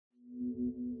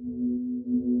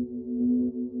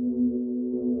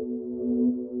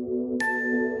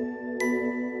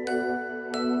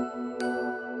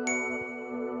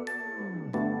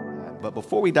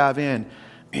before we dive in,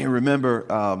 you remember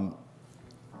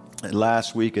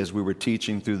last week as we were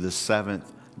teaching through the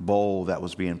seventh bowl that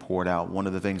was being poured out, one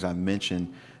of the things I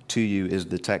mentioned to you is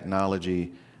the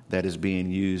technology that is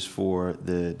being used for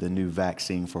the new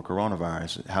vaccine for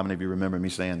coronavirus. How many of you remember me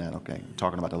saying that? Okay,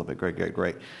 talking about that a little bit.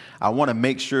 Great. I want to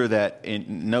make sure that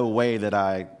in no way that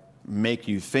I make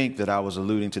you think that I was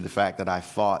alluding to the fact that I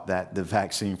thought that the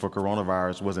vaccine for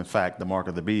coronavirus was in fact the mark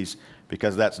of the beast,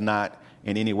 because that's not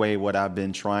in any way what I've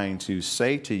been trying to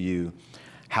say to you.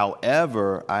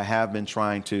 However, I have been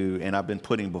trying to, and I've been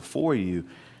putting before you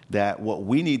that what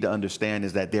we need to understand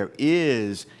is that there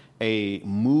is a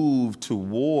move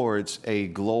towards a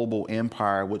global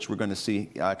empire, which we're going to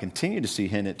see, continue to see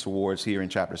hinted towards here in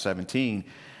chapter 17,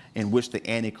 in which the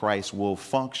Antichrist will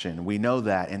function. We know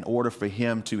that in order for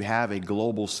him to have a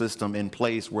global system in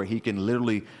place where he can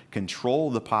literally control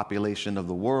the population of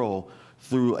the world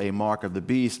through a mark of the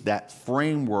beast, that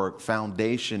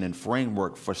foundation and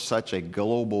framework for such a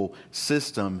global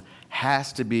system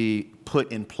has to be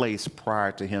put in place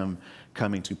prior to him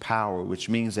coming to power, which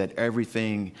means that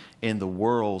everything in the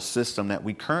world system that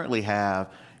we currently have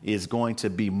is going to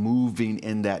be moving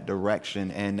in that direction.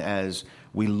 And as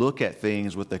we look at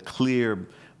things with a clear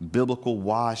biblical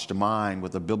washed mind,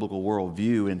 with a biblical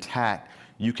worldview intact,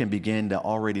 you can begin to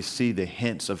already see the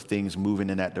hints of things moving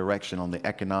in that direction on the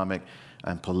economic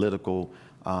and political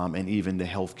and even the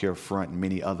healthcare front and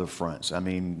many other fronts. I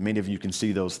mean, many of you can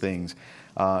see those things,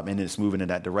 and it's moving in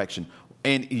that direction.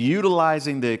 And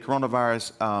utilizing the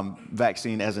coronavirus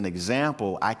vaccine as an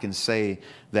example, I can say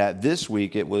that this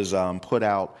week it was put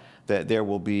out that there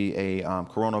will be a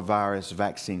coronavirus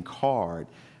vaccine card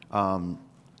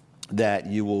that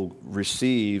you will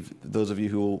receive. Those of you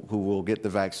who will get the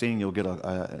vaccine, you'll get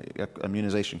a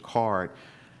immunization card,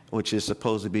 which is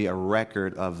supposed to be a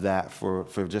record of that for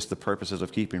just the purposes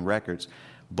of keeping records.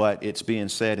 But it's being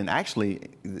said, and actually,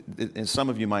 and some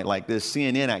of you might like this,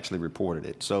 CNN actually reported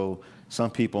it. So some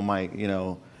people might,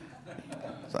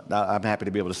 I'm happy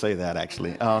to be able to say that,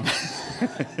 actually.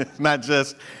 It's not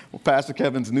just Pastor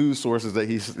Kevin's news sources that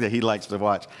he likes to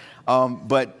watch.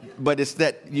 But it's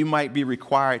that you might be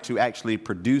required to actually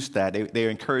produce that. They're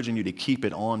encouraging you to keep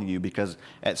it on you because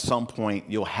at some point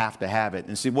you'll have to have it.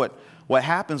 And see, what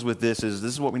happens with this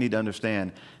is what we need to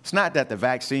understand. It's not that the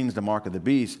vaccine is the mark of the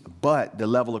beast, but the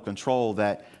level of control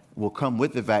that will come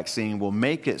with the vaccine will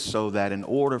make it so that in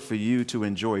order for you to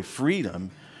enjoy freedom,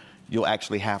 you'll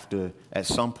actually have to, at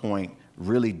some point,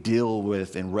 really deal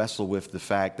with and wrestle with the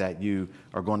fact that you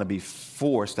are going to be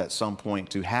forced at some point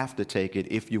to have to take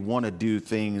it if you want to do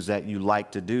things that you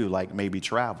like to do, like maybe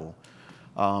travel,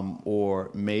 or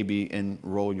maybe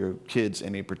enroll your kids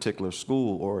in a particular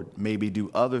school, or maybe do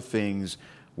other things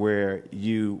where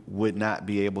you would not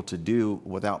be able to do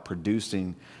without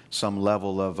producing some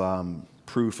level of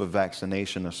proof of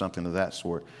vaccination or something of that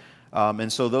sort.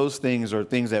 And so those things are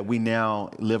things that we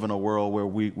now live in a world where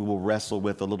we will wrestle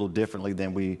with a little differently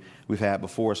than we've had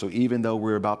before. So even though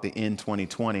we're about to end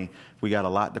 2020, we got a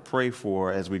lot to pray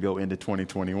for as we go into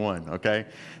 2021, okay?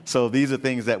 So these are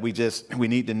things that we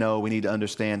need to know, we need to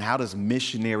understand. How does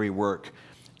missionary work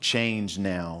change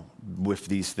now with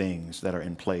these things that are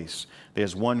in place?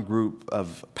 There's one group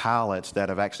of pilots that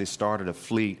have actually started a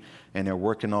fleet, and they're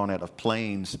working on it of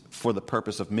planes for the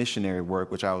purpose of missionary work,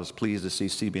 which I was pleased to see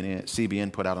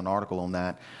CBN put out an article on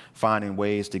that, finding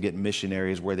ways to get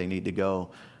missionaries where they need to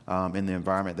go in the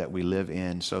environment that we live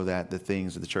in so that the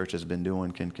things that the church has been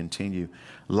doing can continue.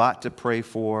 A lot to pray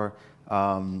for,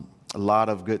 a lot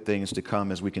of good things to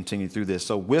come as we continue through this.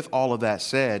 So with all of that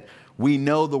said, we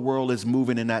know the world is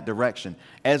moving in that direction.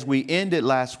 As we ended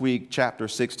last week, chapter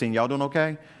 16, y'all doing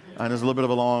okay? And there's a little bit of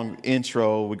a long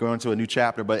intro. We're going to a new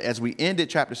chapter. But as we ended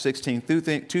chapter 16, two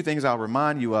things I'll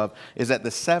remind you of is that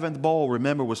the seventh bowl,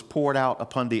 remember, was poured out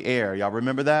upon the air. Y'all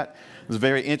remember that? It was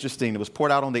very interesting. It was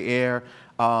poured out on the air.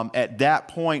 At that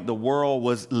point, the world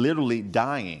was literally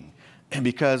dying. And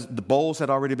because the bowls had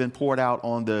already been poured out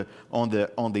on the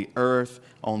earth,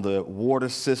 on the water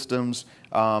systems,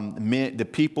 the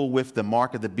people with the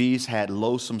mark of the beast had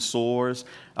loathsome sores.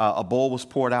 A bowl was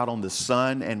poured out on the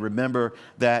sun, and remember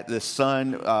that the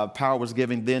sun power was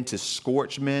given then to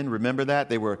scorch men. Remember that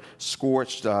they were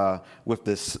scorched with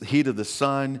the heat of the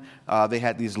sun. They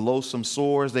had these loathsome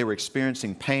sores. They were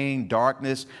experiencing pain.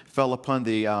 Darkness fell upon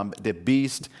the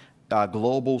beast.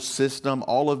 Global system,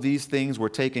 all of these things were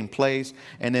taking place.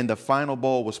 And then the final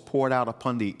bowl was poured out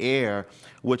upon the air,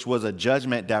 which was a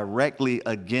judgment directly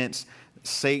against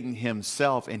Satan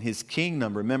himself and his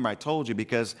kingdom. Remember, I told you,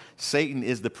 because Satan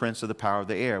is the prince of the power of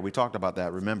the air. We talked about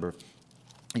that, remember.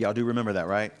 Y'all do remember that,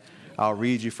 right? I'll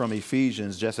read you from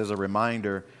Ephesians just as a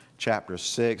reminder, chapter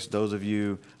 6.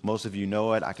 Most of you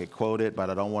know it. I could quote it,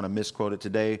 but I don't want to misquote it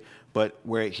today. But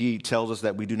where he tells us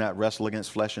that we do not wrestle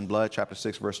against flesh and blood, chapter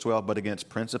 6, verse 12, but against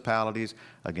principalities,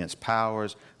 against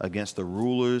powers, against the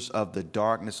rulers of the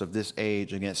darkness of this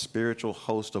age, against spiritual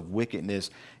hosts of wickedness.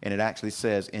 And it actually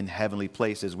says in heavenly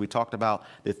places. We talked about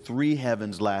the three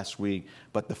heavens last week,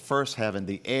 but the first heaven,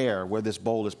 the air, where this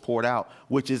bowl is poured out,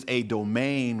 which is a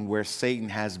domain where Satan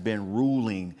has been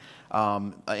ruling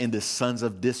in the sons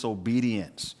of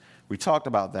disobedience. We talked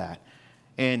about that.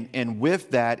 And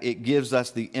with that, it gives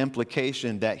us the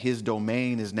implication that his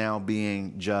domain is now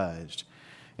being judged.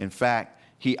 In fact,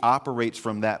 he operates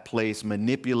from that place,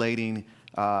 manipulating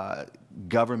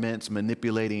governments,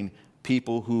 manipulating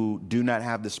people who do not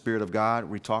have the Spirit of God.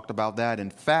 We talked about that. In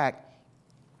fact,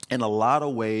 in a lot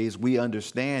of ways, we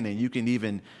understand, and you can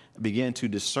even begin to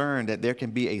discern that there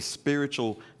can be a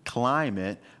spiritual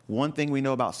climate. One thing we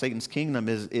know about Satan's kingdom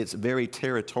is it's very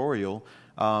territorial.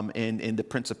 In the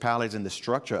principalities and the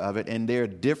structure of it. And there are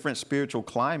different spiritual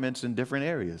climates in different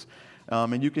areas.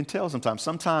 And you can tell sometimes.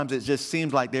 Sometimes it just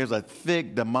seems like there's a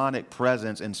thick demonic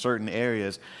presence in certain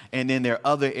areas. And then there are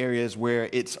other areas where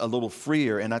it's a little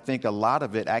freer. And I think a lot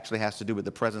of it actually has to do with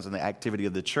the presence and the activity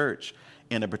of the church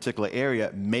in a particular area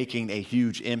making a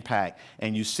huge impact.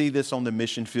 And you see this on the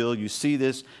mission field. You see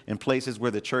this in places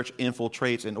where the church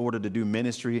infiltrates in order to do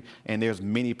ministry, and there's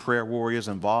many prayer warriors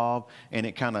involved, and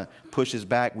it kind of pushes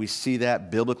back. We see that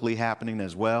biblically happening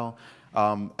as well.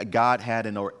 God had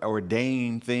an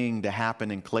ordained thing to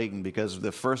happen in Clayton, because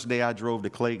the first day I drove to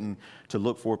Clayton to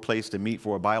look for a place to meet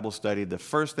for a Bible study, the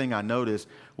first thing I noticed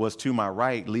was to my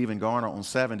right, leaving Garner on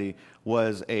 70,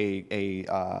 was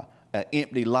an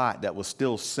empty lot that was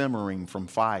still simmering from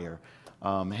fire.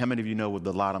 How many of you know what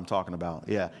the lot I'm talking about?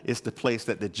 Yeah, it's the place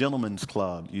that the Gentlemen's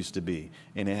Club used to be,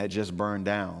 and it had just burned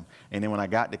down. And then when I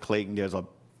got to Clayton, there's a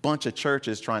bunch of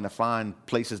churches trying to find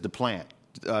places to plant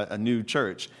a new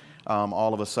church.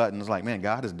 All of a sudden, it's like, man,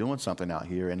 God is doing something out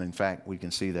here. And in fact, we can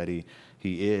see that he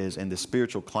is. And the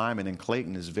spiritual climate in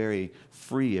Clayton is very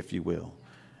free, if you will.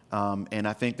 And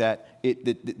I think that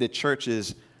the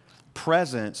church's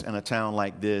presence in a town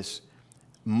like this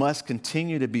must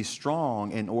continue to be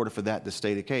strong in order for that to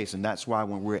stay the case. And that's why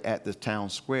when we're at the town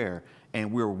square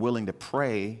and we're willing to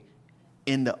pray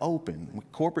in the open,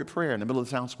 corporate prayer in the middle of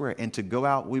the town square, and to go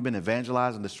out, we've been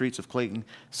evangelizing the streets of Clayton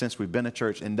since we've been a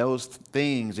church. And those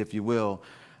things, if you will,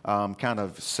 kind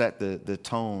of set the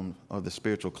tone of the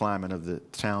spiritual climate of the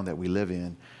town that we live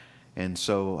in. And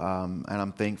so, and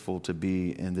I'm thankful to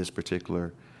be in this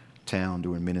particular town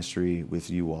doing ministry with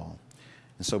you all.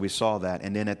 And so we saw that.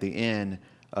 And then at the end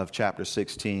of chapter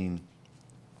 16,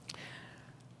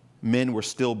 men were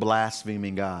still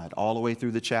blaspheming God all the way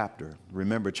through the chapter.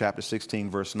 Remember, chapter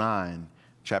 16, verse 9,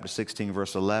 chapter 16,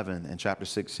 verse 11, and chapter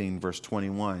 16, verse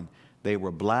 21. They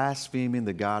were blaspheming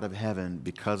the God of heaven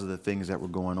because of the things that were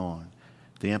going on.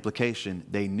 The implication,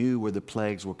 they knew where the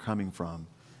plagues were coming from,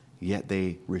 yet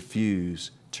they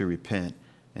refused to repent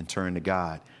and turn to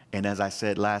God. And as I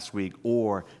said last week,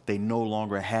 or they no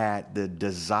longer had the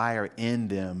desire in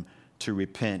them to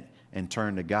repent and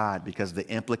turn to God, because the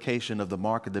implication of the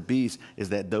mark of the beast is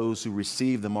that those who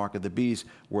received the mark of the beast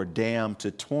were damned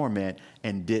to torment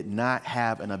and did not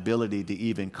have an ability to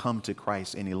even come to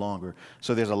Christ any longer.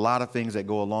 So there's a lot of things that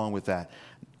go along with that.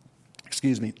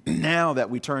 Excuse me. Now that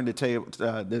we turn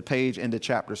the page into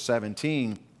chapter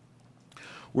 17,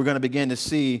 we're going to begin to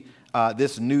see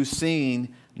this new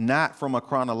scene, not from a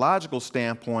chronological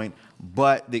standpoint,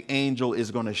 but the angel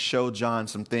is going to show John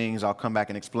some things. I'll come back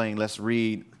and explain. Let's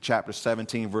read chapter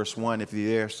 17, verse 1. If you're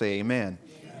there, say amen.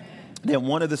 Amen. Then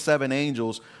one of the seven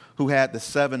angels who had the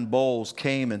seven bowls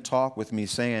came and talked with me,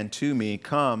 saying to me,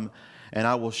 come, and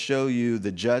I will show you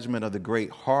the judgment of the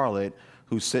great harlot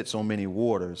who sits on many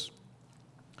waters,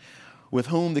 with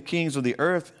whom the kings of the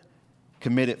earth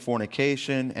committed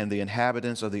fornication, and the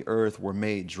inhabitants of the earth were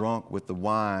made drunk with the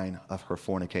wine of her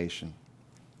fornication.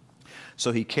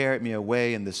 So he carried me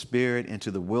away in the spirit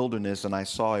into the wilderness, and I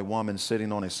saw a woman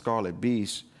sitting on a scarlet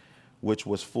beast, which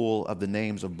was full of the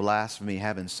names of blasphemy,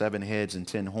 having 7 heads and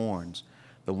 10 horns.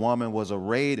 The woman was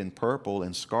arrayed in purple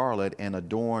and scarlet, and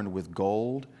adorned with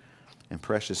gold and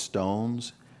precious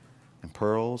stones and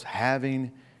pearls,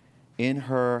 having in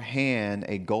her hand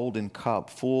a golden cup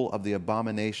full of the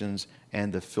abominations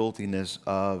and the filthiness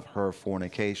of her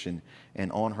fornication.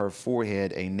 And on her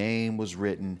forehead a name was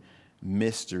written,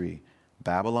 Mystery,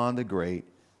 Babylon the Great,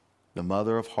 the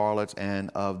mother of harlots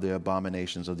and of the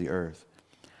abominations of the earth.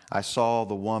 I saw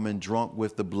the woman drunk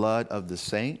with the blood of the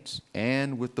saints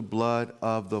and with the blood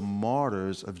of the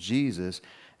martyrs of Jesus.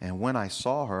 And when I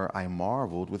saw her, I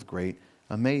marveled with great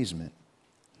amazement.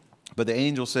 But the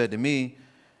angel said to me,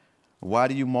 why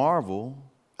do you marvel?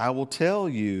 I will tell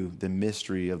you the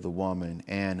mystery of the woman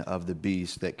and of the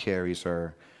beast that carries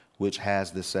her, which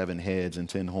has the 7 heads and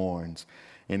 10 horns.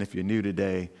 And if you're new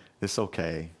today, it's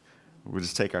okay. We'll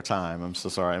just take our time. I'm so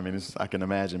sorry. I mean, I can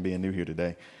imagine being new here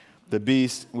today. The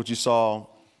beast, which you saw,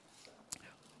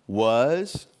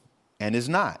 was and is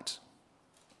not,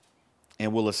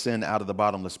 and will ascend out of the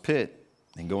bottomless pit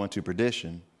and go into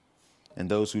perdition. And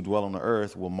those who dwell on the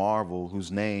earth will marvel,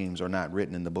 whose names are not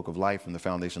written in the book of life from the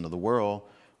foundation of the world,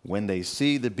 when they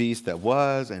see the beast that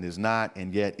was and is not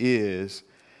and yet is.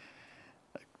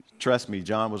 Trust me,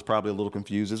 John was probably a little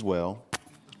confused as well.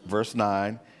 Verse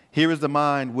 9, here is the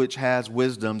mind which has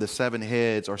wisdom, the 7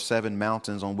 heads or 7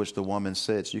 mountains on which the woman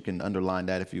sits. You can underline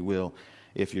that if you will,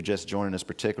 if you're just joining us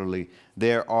particularly.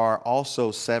 There are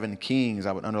also 7 kings.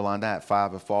 I would underline that.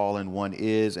 5 have fallen, 1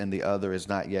 is, and the other is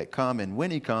not yet come. And when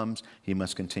he comes, he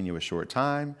must continue a short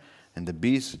time. And the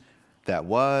beast that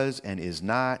was and is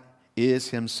not is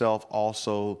himself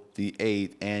also the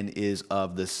 8th, and is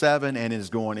of the 7, and is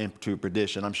going into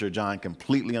perdition. I'm sure John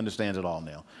completely understands it all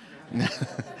now.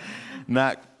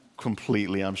 Not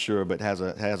completely, I'm sure, but has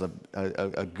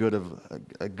a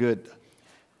good.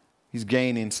 He's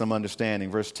gaining some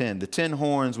understanding. Verse 10, the 10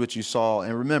 horns which you saw,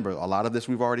 and remember, a lot of this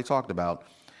we've already talked about,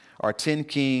 are 10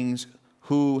 kings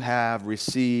who have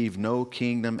received no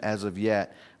kingdom as of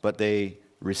yet, but they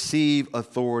receive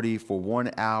authority for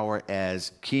 1 hour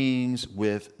as kings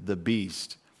with the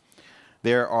beast.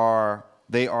 They are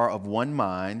of one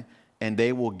mind, and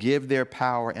they will give their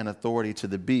power and authority to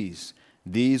the beast.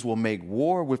 These will make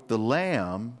war with the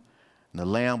Lamb, and the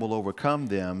Lamb will overcome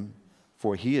them,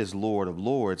 for he is Lord of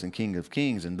lords and King of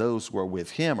kings, and those who are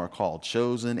with him are called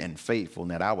chosen and faithful.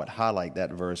 Now, I would highlight that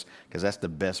verse because that's the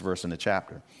best verse in the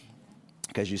chapter,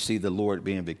 because you see the Lord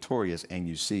being victorious, and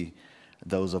you see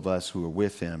those of us who are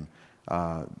with him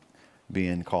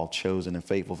being called chosen and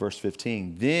faithful. Verse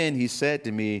 15, then he said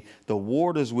to me, the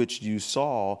waters which you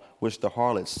saw, which the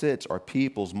harlot sits, are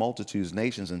peoples, multitudes,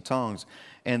 nations, and tongues.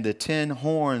 And the 10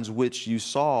 horns which you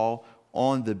saw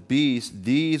on the beast,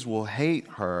 these will hate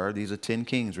her. These are 10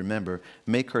 kings, remember.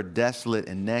 Make her desolate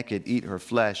and naked, eat her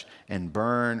flesh, and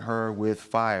burn her with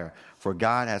fire. For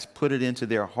God has put it into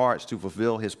their hearts to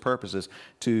fulfill his purposes,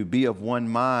 to be of one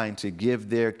mind, to give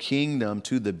their kingdom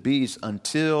to the beast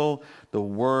until the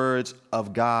words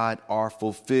of God are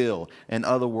fulfilled. In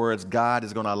other words, God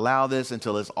is going to allow this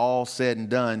until it's all said and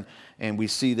done. And we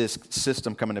see this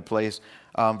system come into place.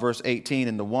 Verse 18,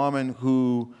 and the woman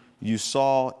who you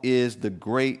saw is the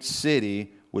great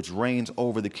city which reigns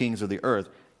over the kings of the earth.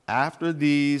 After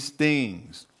these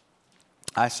things,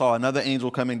 I saw another angel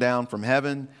coming down from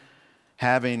heaven,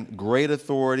 having great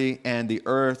authority, and the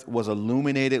earth was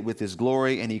illuminated with his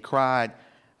glory. And he cried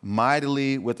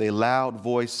mightily with a loud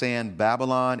voice, saying,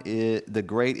 Babylon the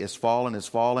great is fallen,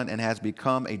 and has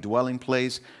become a dwelling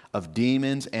place of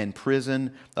demons and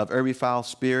prison of every foul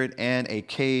spirit and a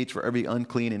cage for every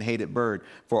unclean and hated bird.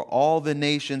 For all the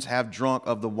nations have drunk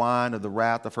of the wine of the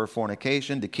wrath of her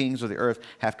fornication. The kings of the earth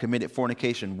have committed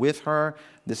fornication with her.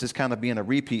 This is kind of being a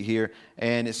repeat here.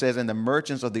 And it says, and the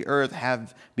merchants of the earth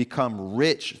have become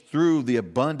rich through the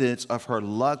abundance of her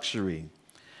luxury.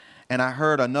 And I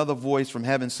heard another voice from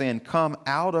heaven saying, come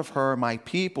out of her, my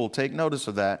people. Take notice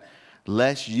of that.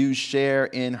 Lest you share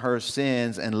in her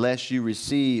sins, and lest you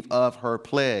receive of her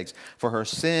plagues. For her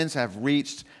sins have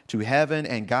reached to heaven,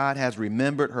 and God has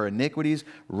remembered her iniquities.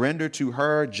 Render to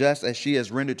her just as she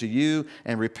has rendered to you,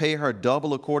 and repay her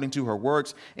double according to her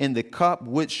works. In the cup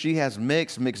which she has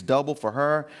mix double for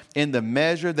her. In the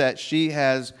measure that she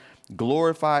has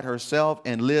glorified herself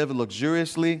and lived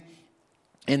luxuriously,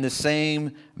 in the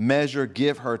same measure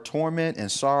give her torment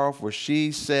and sorrow. For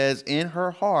she says in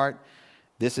her heart,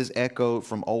 this is echoed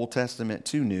from Old Testament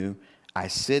to New, I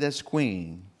sit as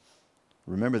queen.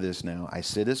 Remember this now. I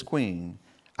sit as queen.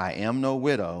 I am no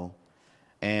widow,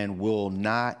 and will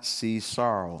not see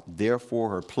sorrow.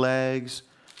 Therefore, her plagues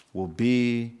will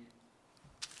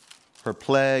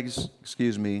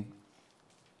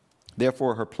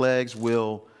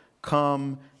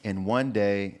come in one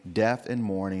day, death and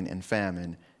mourning and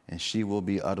famine, and she will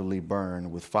be utterly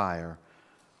burned with fire.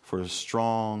 For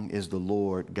strong is the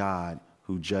Lord God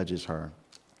who judges her.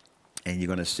 And you're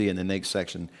going to see in the next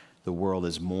section, the world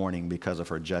is mourning because of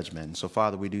her judgment. And so,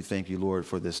 Father, we do thank you, Lord,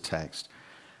 for this text.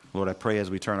 Lord, I pray as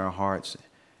we turn our hearts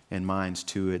and minds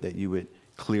to it, that you would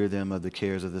clear them of the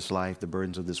cares of this life, the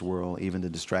burdens of this world, even the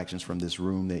distractions from this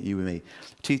room, that you may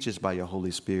teach us by your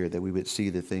Holy Spirit, that we would see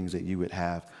the things that you would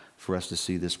have for us to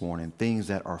see this morning, things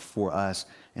that are for us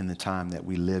in the time that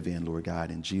we live in, Lord God.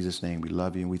 In Jesus' name, we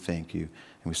love you and we thank you.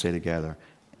 And we say together,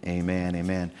 amen,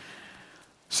 amen.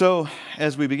 So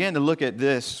as we begin to look at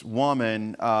this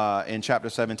woman in chapter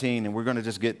 17, and we're going to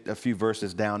just get a few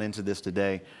verses down into this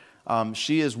today,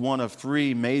 she is one of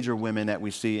three major women that we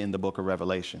see in the book of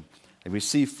Revelation. And we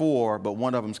see four, but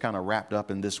one of them is kind of wrapped up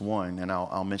in this one, and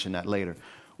I'll mention that later.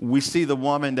 We see the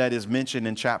woman that is mentioned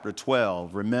in chapter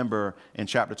 12. Remember, in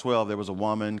chapter 12, there was a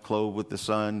woman clothed with the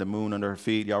sun, the moon under her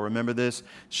feet. Y'all remember this?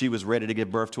 She was ready to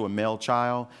give birth to a male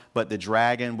child, but the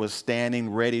dragon was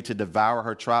standing ready to devour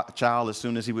her child as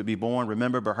soon as he would be born.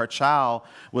 Remember, but her child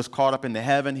was caught up into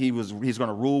heaven. He's going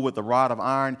to rule with the rod of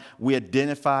iron. We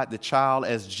identified the child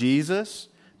as Jesus.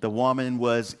 The woman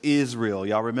was Israel.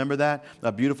 Y'all remember that?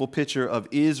 A beautiful picture of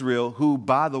Israel, who,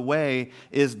 by the way,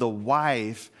 is the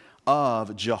wife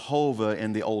of Jehovah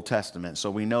in the Old Testament. So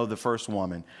we know the first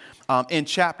woman. In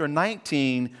chapter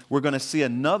 19, we're going to see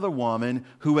another woman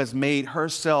who has made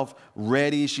herself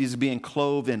ready. She's being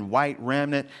clothed in white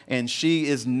raiment, and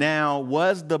she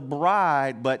was the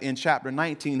bride, but in chapter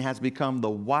 19 has become the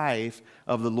wife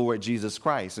of the Lord Jesus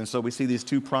Christ. And so we see these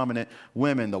two prominent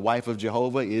women, the wife of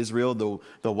Jehovah, Israel,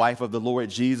 the wife of the Lord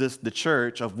Jesus, the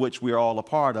church, of which we're all a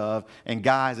part of. And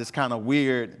guys, it's kind of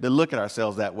weird to look at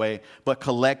ourselves that way, but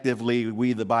collectively,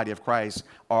 we, the body of Christ,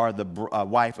 are the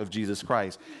wife of Jesus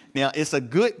Christ. Now, it's a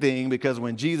good thing because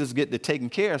when Jesus gets to taking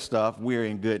care of stuff, we're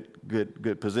in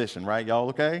good position, right? Y'all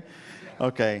okay?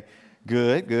 Okay,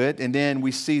 good. And then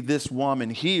we see this woman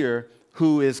here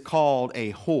who is called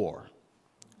a whore,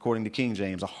 according to King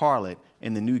James, a harlot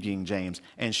in the New King James.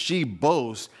 And she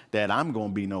boasts that I'm going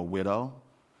to be no widow.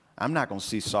 I'm not going to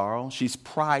see sorrow. She's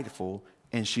prideful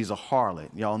and she's a harlot.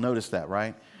 Y'all notice that,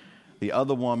 right? The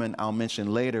other woman I'll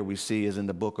mention later we see is in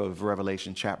the book of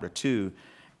Revelation chapter 2.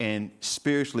 And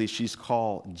spiritually, she's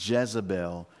called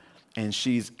Jezebel. And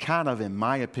she's kind of, in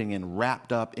my opinion,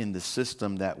 wrapped up in the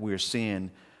system that we're seeing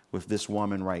with this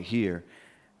woman right here,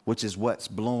 which is what's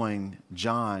blowing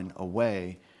John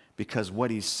away, because what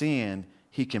he's seeing,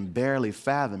 he can barely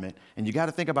fathom it. And you got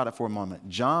to think about it for a moment.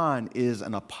 John is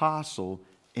an apostle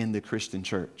in the Christian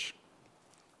church.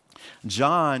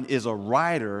 John is a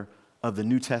writer of the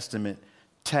New Testament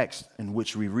text in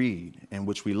which we read and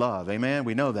which we love. Amen?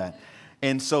 We know that.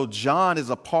 And so John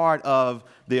is a part of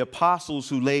the apostles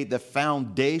who laid the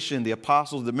foundation. The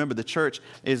apostles, remember, the church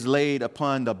is built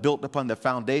upon the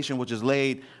foundation which is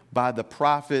laid by the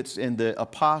prophets and the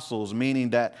apostles, meaning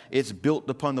that it's built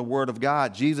upon the word of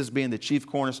God, Jesus being the chief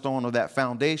cornerstone of that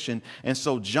foundation. And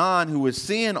so John, who is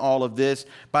seeing all of this,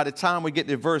 by the time we get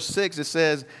to verse 6, it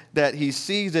says that he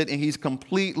sees it and he's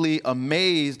completely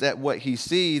amazed at what he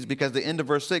sees, because the end of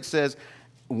verse 6 says,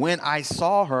 when I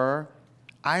saw her,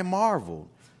 I marveled.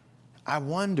 I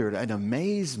wondered in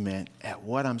amazement at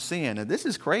what I'm seeing. And this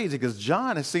is crazy because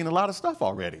John has seen a lot of stuff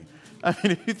already. I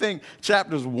mean, if you think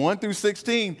chapters 1 through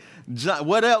 16,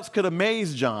 what else could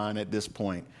amaze John at this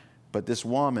point? But this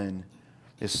woman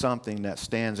is something that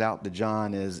stands out to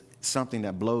John as something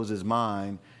that blows his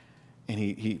mind,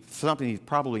 and something he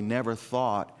probably never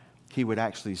thought he would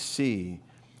actually see,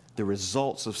 the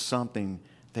results of something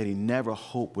that he never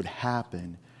hoped would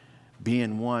happen,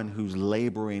 being one who's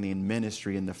laboring in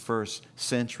ministry in the first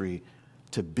century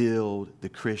to build the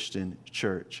Christian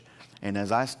church. And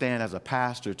as I stand as a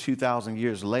pastor 2,000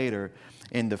 years later,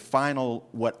 in the final,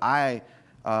 what I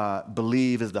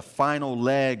believe is the final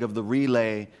leg of the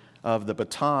relay of the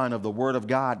baton of the Word of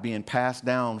God being passed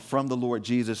down from the Lord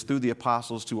Jesus through the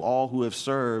apostles to all who have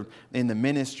served in the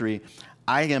ministry,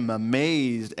 I am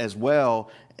amazed as well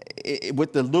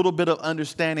with the little bit of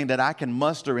understanding that I can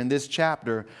muster in this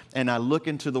chapter, and I look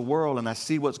into the world and I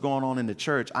see what's going on in the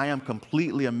church. I am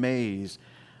completely amazed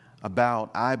about,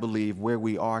 I believe, where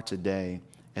we are today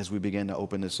as we begin to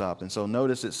open this up. And so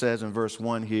notice it says in verse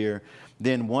 1 here,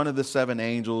 then one of the seven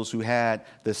angels who had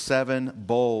the seven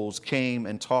bowls came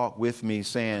and talked with me,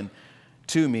 saying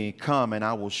to me, come and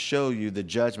I will show you the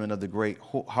judgment of the great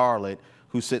harlot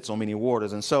who sits on many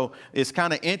waters. And so it's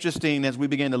kind of interesting as we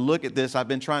begin to look at this. I've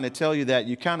been trying to tell you that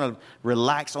you kind of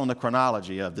relax on the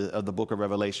chronology of the book of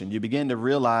Revelation. You begin to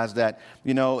realize that,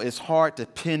 it's hard to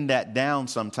pin that down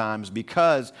sometimes,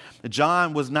 because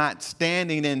John was not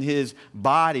standing in his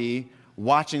body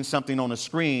watching something on a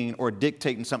screen or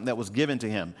dictating something that was given to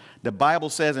him. The Bible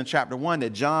says in chapter 1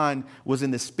 that John was in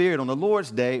the Spirit on the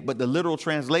Lord's day, but the literal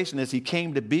translation is he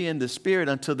came to be in the Spirit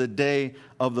until the day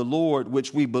of the Lord,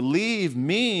 which we believe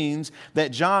means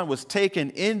that John was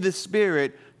taken in the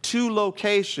Spirit to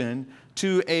location,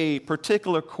 to a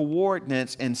particular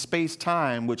coordinates in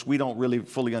space-time, which we don't really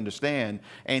fully understand.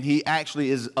 And he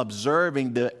actually is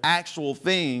observing the actual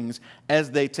things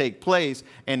as they take place.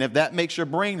 And if that makes your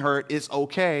brain hurt, it's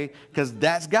okay, because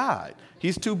that's God.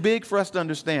 He's too big for us to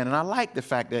understand. And I like the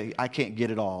fact that I can't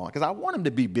get it all, because I want him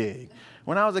to be big.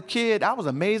 When I was a kid, I was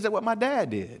amazed at what my dad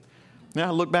did. Now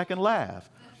I look back and laugh.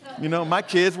 My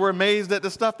kids were amazed at the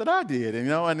stuff that I did,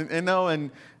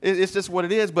 and it's just what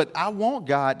it is. But I want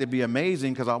God to be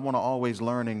amazing, because I want to always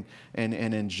learn and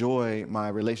enjoy my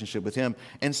relationship with him.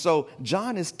 And so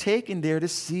John is taken there to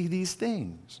see these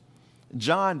things.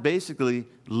 John basically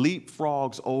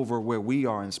leapfrogs over where we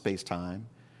are in space-time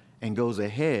and goes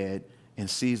ahead and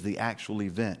sees the actual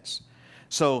events.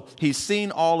 So he's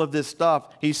seen all of this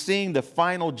stuff. He's seeing the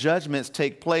final judgments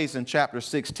take place in chapter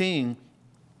 16.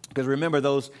 Because remember,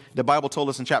 the Bible told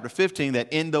us in chapter 15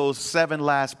 that in those 7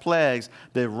 last plagues,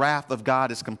 the wrath of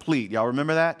God is complete. Y'all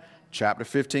remember that? Chapter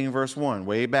 15, verse 1,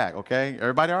 way back, okay?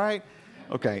 Everybody all right?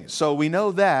 Okay, so we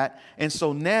know that. And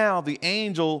so now the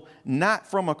angel, not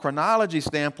from a chronology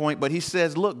standpoint, but he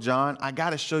says, look, John, I got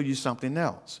to show you something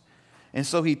else. And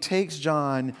so he takes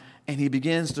John and he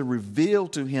begins to reveal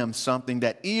to him something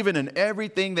that even in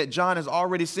everything that John has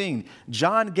already seen.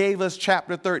 John gave us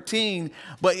chapter 13,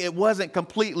 but it wasn't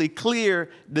completely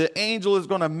clear. The angel is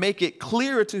going to make it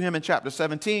clearer to him in chapter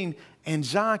 17, and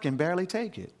John can barely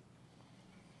take it.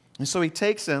 And so he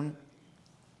takes him.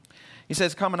 He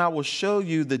says, come and I will show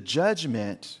you the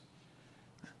judgment,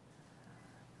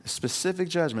 specific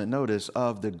judgment, notice,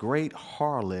 of the great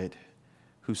harlot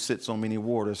who sits on many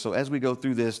waters. So as we go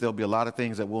through this, there'll be a lot of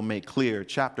things that we'll make clear.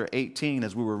 Chapter 18,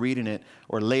 as we were reading it,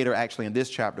 or later actually in this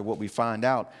chapter, what we find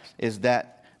out is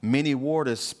that many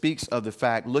waters speaks of the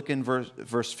fact, look in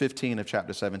verse 15 of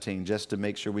chapter 17, just to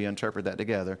make sure we interpret that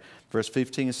together. Verse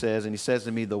 15 says, and he says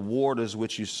to me, the waters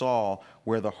which you saw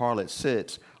where the harlot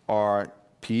sits are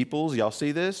peoples, y'all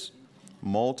see this?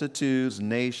 Multitudes,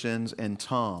 nations, and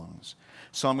tongues.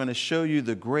 So I'm going to show you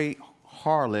the great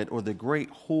harlot, or the great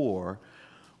whore,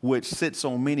 which sits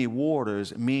on many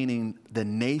waters, meaning the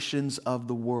nations of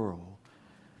the world.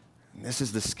 And this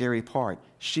is the scary part.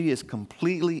 She is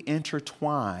completely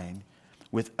intertwined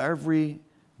with every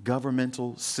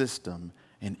governmental system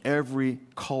and every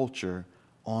culture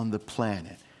on the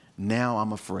planet. Now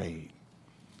I'm afraid.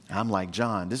 I'm like,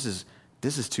 John, this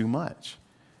is too much.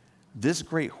 This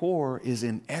great whore is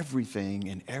in everything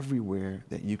and everywhere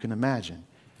that you can imagine.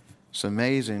 It's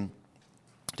amazing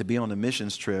to be on a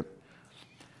missions trip,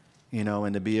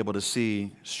 and to be able to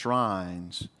see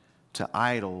shrines to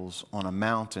idols on a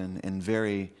mountain in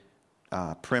very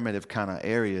primitive kind of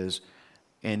areas,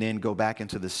 and then go back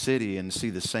into the city and see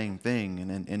the same thing.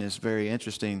 And it's very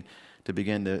interesting to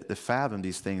begin to fathom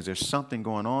these things. There's something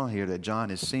going on here that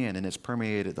John is seeing, and it's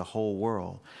permeated the whole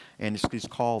world. And it's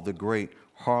called the great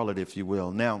harlot, if you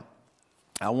will. Now,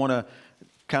 I want to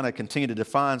kind of continue to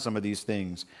define some of these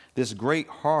things. This great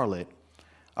harlot,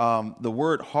 the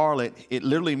word harlot, it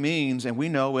literally means, and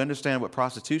we understand what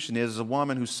prostitution is a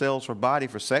woman who sells her body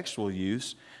for sexual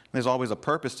use. There's always a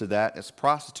purpose to that. As a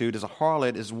prostitute, as a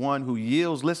harlot, is one who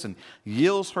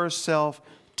yields herself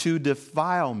to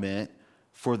defilement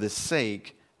for the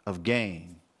sake of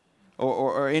gain.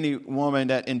 Or any woman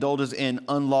that indulges in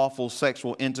unlawful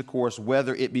sexual intercourse,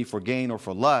 whether it be for gain or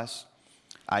for lust.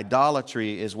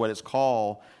 Idolatry is what it's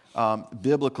called.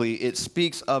 Biblically, it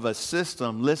speaks of a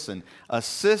system. Listen, a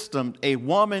system, a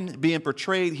woman being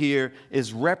portrayed here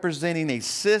is representing a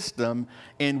system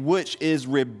in which is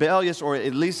rebellious, or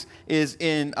at least is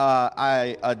in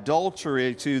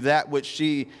adultery to that which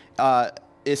she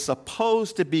is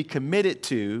supposed to be committed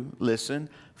to, listen,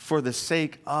 for the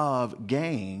sake of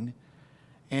gain.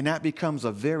 And that becomes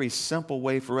a very simple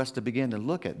way for us to begin to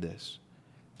look at this.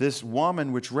 This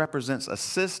woman, which represents a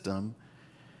system,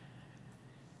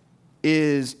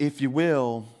 is, if you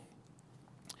will,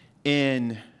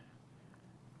 in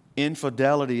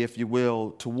infidelity, if you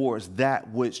will, towards that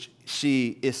which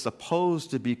she is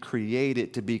supposed to be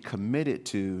created to be committed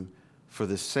to for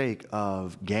the sake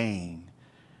of gain.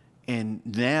 And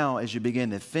now, as you begin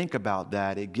to think about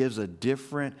that, it gives a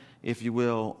different, if you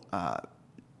will,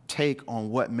 take on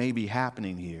what may be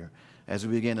happening here as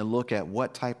we begin to look at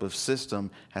what type of system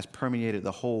has permeated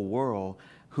the whole world,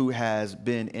 who has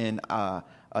been in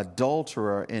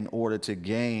adulterer in order to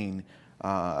gain,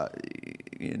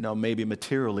 maybe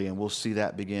materially, and we'll see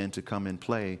that begin to come in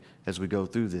play as we go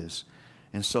through this.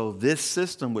 And so this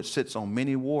system, which sits on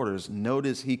many waters,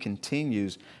 notice he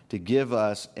continues to give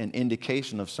us an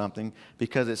indication of something,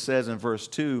 because it says in verse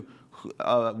 2,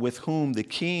 with whom the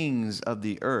kings of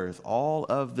the earth, all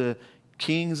of the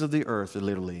kings of the earth,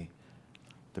 literally,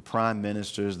 the prime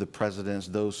ministers, the presidents,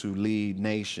 those who lead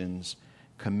nations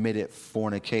committed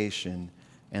fornication,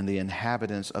 and the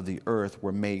inhabitants of the earth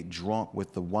were made drunk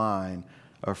with the wine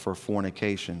of her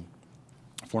fornication.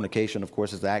 Fornication, of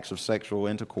course, is the acts of sexual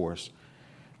intercourse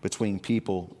between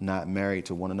people not married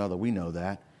to one another. We know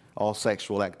that. All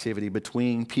sexual activity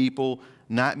between people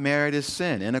not married is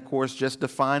sin. Intercourse just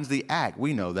defines the act.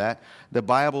 We know that. The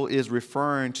Bible is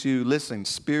referring to, listen,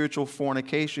 spiritual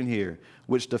fornication here,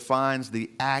 which defines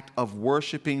the act of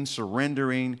worshiping,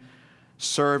 surrendering,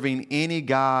 serving any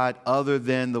God other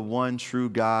than the one true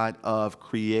God of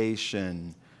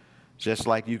creation. Just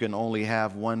like you can only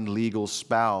have one legal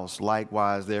spouse,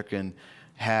 likewise there can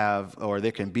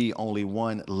be only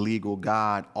one legal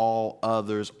God. All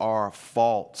others are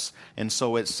false. And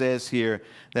so it says here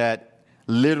that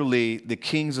literally the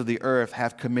kings of the earth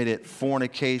have committed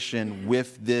fornication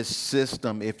with this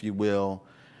system, if you will,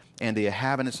 and the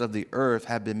inhabitants of the earth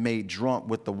have been made drunk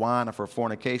with the wine of her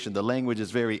fornication. The language is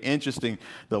very interesting.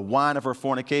 The wine of her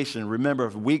fornication. Remember,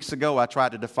 weeks ago I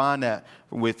tried to define that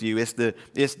with you. It's the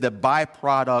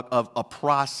byproduct of a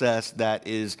process that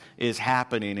is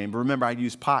happening. And remember, I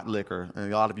used pot liquor.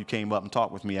 And a lot of you came up and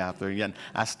talked with me after. And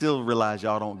I still realize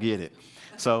y'all don't get it.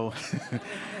 So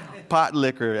pot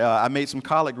liquor. I made some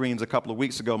collard greens a couple of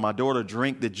weeks ago. My daughter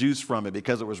drank the juice from it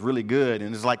because it was really good.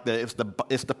 And it's like it's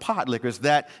the pot liquor.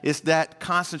 It's that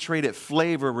concentrated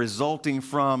flavor resulting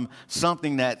from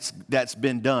something that's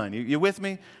been done. You with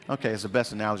me? Okay, it's the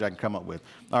best analogy I can come up with.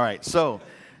 All right, so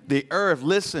the earth,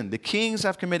 listen, the kings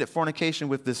have committed fornication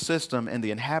with this system, and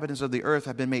the inhabitants of the earth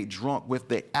have been made drunk with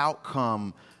the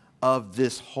outcome of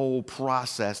this whole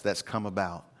process that's come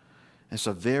about. It's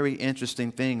a very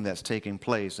interesting thing that's taking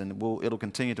place, and it'll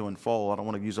continue to unfold. I don't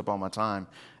want to use up all my time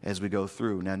as we go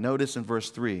through. Now, notice in verse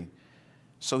 3,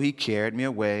 so he carried me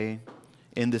away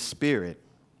in the spirit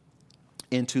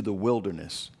into the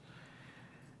wilderness.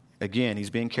 Again, he's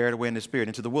being carried away in the spirit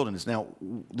into the wilderness. Now,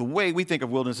 the way we think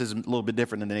of wilderness is a little bit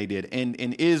different than they did.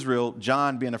 In Israel,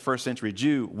 John being a first century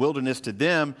Jew, wilderness to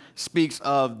them speaks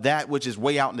of that which is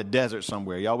way out in the desert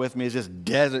somewhere. Y'all with me? It's just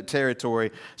desert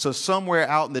territory. So somewhere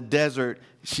out in the desert,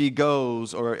 she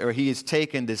goes, or he is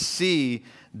taken to see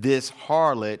this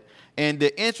harlot. And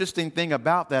the interesting thing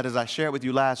about that, as I shared with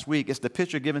you last week, is the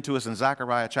picture given to us in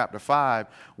Zechariah chapter 5,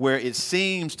 where it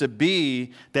seems to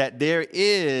be that there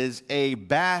is a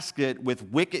basket with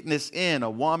wickedness in, a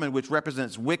woman which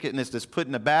represents wickedness that's put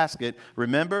in a basket.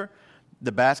 Remember,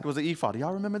 the basket was an ephah. Do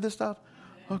y'all remember this stuff?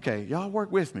 Okay, y'all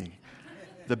work with me.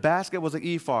 The basket was an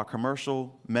ephah,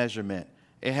 commercial measurement.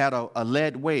 It had a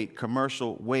lead weight,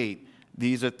 commercial weight.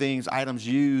 These are items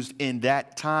used in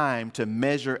that time to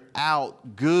measure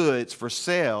out goods for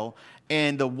sale.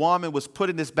 And the woman was put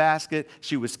in this basket.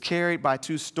 She was carried by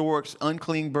two storks,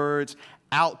 unclean birds,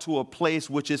 out to a place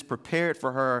which is prepared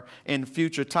for her in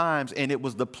future times. And it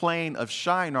was the plain of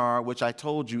Shinar, which I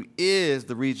told you is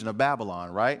the region of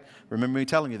Babylon, right? Remember me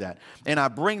telling you that. And I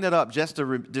bring that up just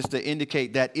to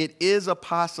indicate that it is a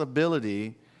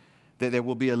possibility that there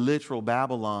will be a literal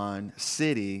Babylon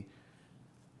city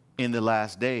in the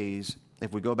last days.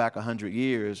 If we go back 100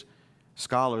 years,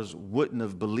 scholars wouldn't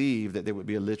have believed that there would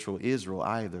be a literal Israel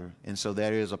either. And so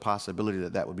there is a possibility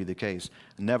that would be the case.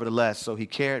 Nevertheless, so he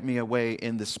carried me away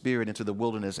in the spirit into the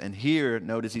wilderness. And here,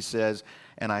 notice he says,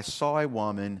 and I saw a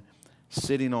woman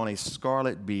sitting on a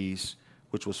scarlet beast,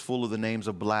 which was full of the names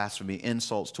of blasphemy,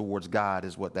 insults towards God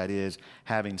is what that is,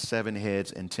 having 7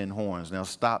 heads and 10 horns. Now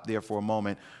stop there for a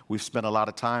moment. We've spent a lot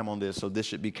of time on this, so this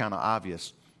should be kind of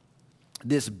obvious.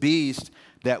 This beast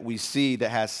that we see that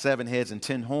has 7 heads and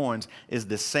 10 horns is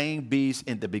the same beast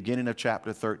in the beginning of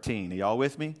chapter 13. Are y'all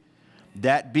with me?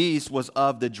 That beast was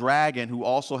of the dragon, who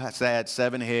also had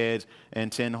 7 heads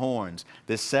and 10 horns.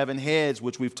 The 7 heads,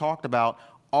 which we've talked about,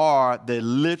 are the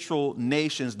literal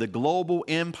nations, the global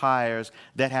empires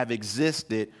that have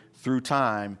existed through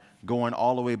time, going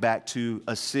all the way back to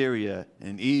Assyria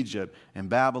and Egypt and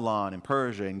Babylon and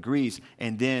Persia and Greece,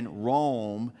 and then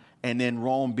Rome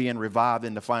being revived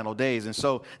in the final days. And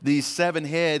so these 7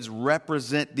 heads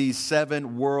represent these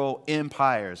 7 world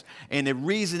empires. And the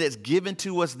reason it's given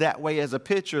to us that way as a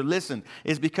picture, listen,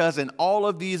 is because in all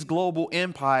of these global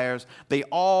empires, they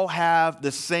all have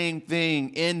the same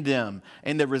thing in them.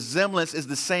 And the resemblance is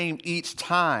the same each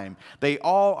time. They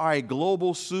all are a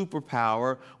global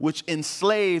superpower which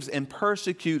enslaves and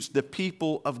persecutes the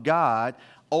people of God,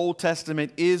 Old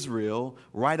Testament Israel,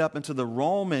 right up into the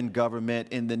Roman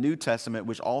government in the New Testament,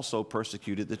 which also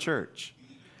persecuted the church.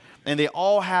 And they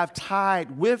all have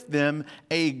tied with them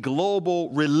a global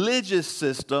religious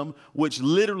system which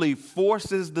literally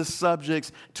forces the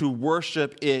subjects to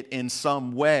worship it in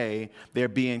some way. They're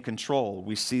being controlled.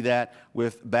 We see that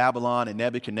with Babylon and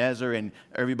Nebuchadnezzar, and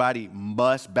everybody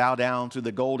must bow down to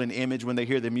the golden image when they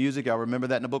hear the music. Y'all remember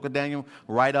that in the book of Daniel?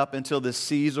 Right up until the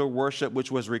Caesar worship,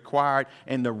 which was required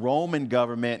in the Roman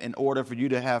government in order for you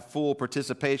to have full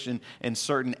participation in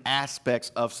certain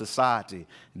aspects of society.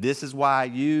 This is why I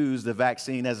use the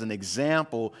vaccine as an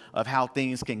example of how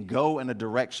things can go in a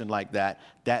direction like that.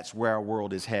 That's where our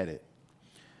world is headed.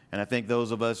 And I think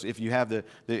those of us, if you have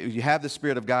the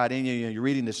Spirit of God in you and you're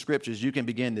reading the scriptures, you can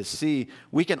begin to see,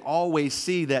 we can always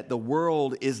see that the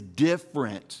world is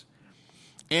different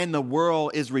and the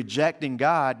world is rejecting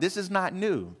God. This is not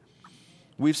new.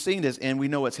 We've seen this and we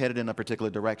know it's headed in a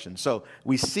particular direction. So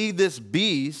we see this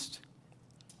beast,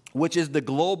 which is the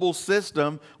global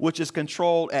system, which is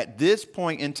controlled at this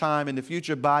point in time in the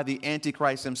future by the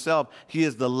Antichrist himself. He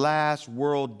is the last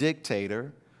world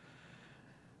dictator.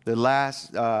 The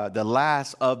last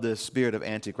of the spirit of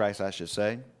Antichrist, I should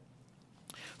say.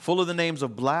 Full of the names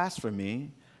of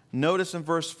blasphemy. Notice in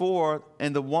verse 4,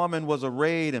 and the woman was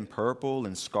arrayed in purple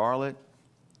and scarlet.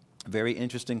 Very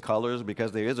interesting colors,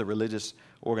 because there is a religious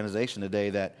organization today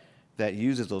that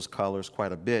uses those colors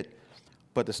quite a bit.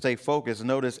 But to stay focused,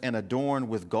 notice, and adorned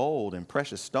with gold and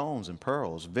precious stones and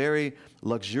pearls. Very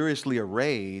luxuriously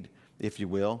arrayed, if you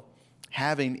will,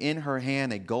 having in her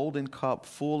hand a golden cup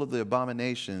full of the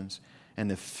abominations and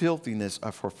the filthiness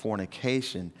of her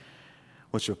fornication,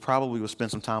 which we'll probably spend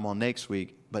some time on next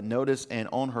week. But notice, and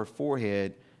on her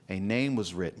forehead a name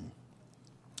was written.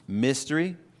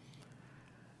 Mystery.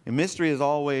 And mystery is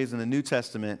always in the New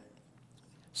Testament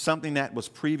something that was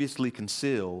previously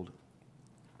concealed,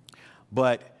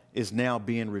 but is now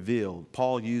being revealed.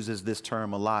 Paul uses this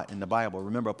term a lot in the Bible.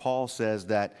 Remember, Paul says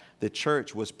that the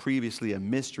church was previously a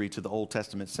mystery to the Old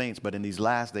Testament saints, but in these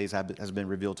last days has been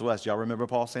revealed to us. Y'all remember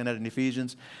Paul saying that in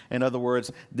Ephesians? In other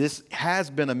words, this has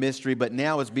been a mystery, but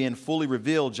now it's being fully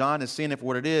revealed. John is seeing it for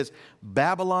what it is.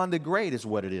 Babylon the Great is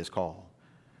what it is called.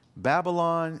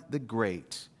 Babylon the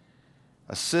Great.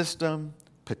 A system,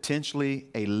 potentially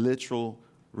a literal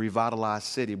revitalized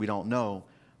city. We don't know.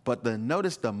 But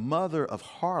notice the mother of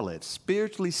harlots,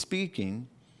 spiritually speaking,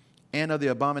 and of the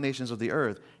abominations of the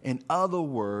earth. In other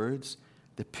words,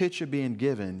 the picture being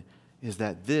given is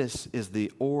that this is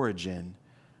the origin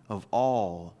of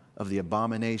all of the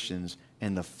abominations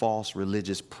and the false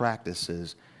religious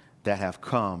practices that have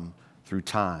come through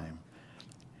time.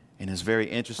 And it's very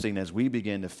interesting as we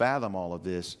begin to fathom all of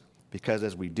this, because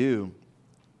as we do,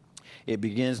 it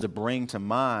begins to bring to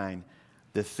mind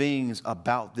the things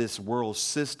about this world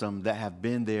system that have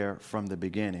been there from the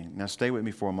beginning. Now, stay with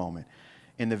me for a moment.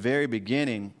 In the very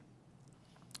beginning,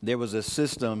 there was a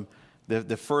system,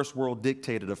 the first world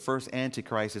dictator, the first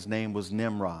Antichrist, his name was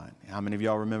Nimrod. How many of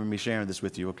y'all remember me sharing this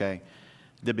with you, okay?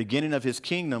 The beginning of his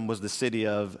kingdom was the city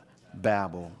of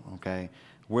Babel, okay,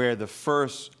 where the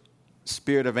first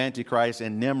spirit of Antichrist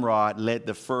and Nimrod led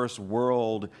the first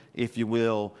world, if you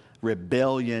will,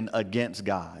 rebellion against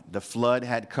God. The flood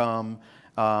had come.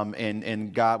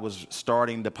 And God was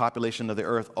starting the population of the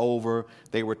earth over.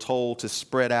 They were told to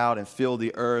spread out and fill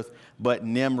the earth. But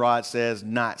Nimrod says,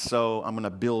 not so. I'm going to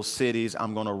build cities.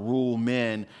 I'm going to rule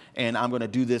men. And I'm going to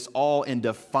do this all in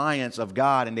defiance of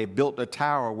God. And they built a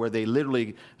tower where they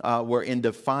literally were in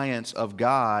defiance of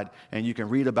God. And you can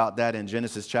read about that in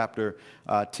Genesis chapter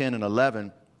 10 and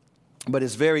 11. But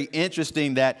it's very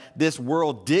interesting that this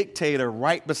world dictator,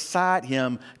 right beside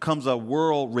him comes a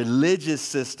world religious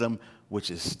system which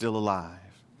is still alive.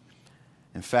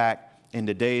 In fact, in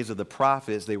the days of the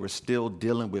prophets, they were still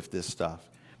dealing with this stuff.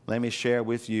 Let me share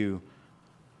with you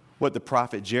what the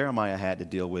prophet Jeremiah had to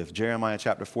deal with. Jeremiah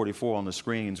chapter 44 on the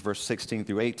screens, verse 16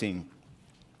 through 18.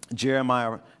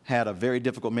 Jeremiah had a very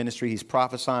difficult ministry. He's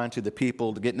prophesying to the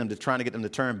people, trying to get them to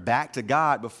turn back to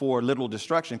God before literal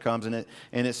destruction comes. And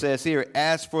it says here,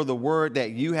 as for the word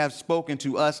that you have spoken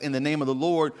to us in the name of the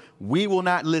Lord, we will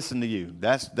not listen to you.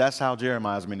 That's how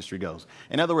Jeremiah's ministry goes.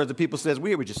 In other words, the people says,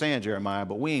 we hear what you're saying, Jeremiah,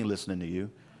 but we ain't listening to you.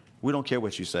 We don't care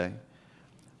what you say.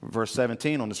 Verse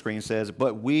 17 on the screen says,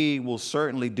 but we will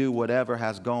certainly do whatever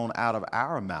has gone out of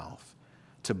our mouth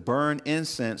to burn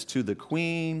incense to the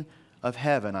Queen of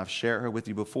heaven. I've shared her with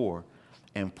you before,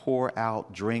 and pour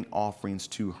out drink offerings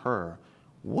to her.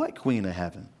 What Queen of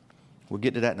heaven? We'll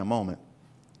get to that in a moment.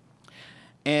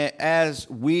 And as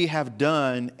we have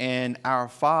done, and our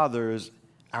fathers,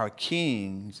 our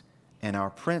kings, and our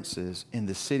princes in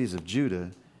the cities of Judah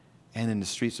and in the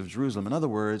streets of Jerusalem. In other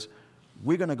words,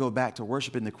 we're going to go back to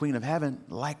worshiping the Queen of heaven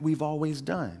like we've always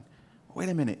done. Wait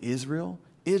a minute, Israel?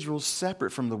 Israel's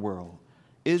separate from the world.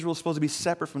 Israel's supposed to be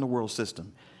separate from the world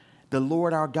system. The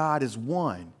Lord our God is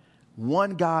one.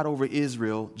 One God over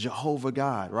Israel, Jehovah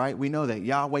God, right? We know that,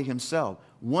 Yahweh himself.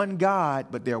 One God,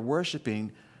 but they're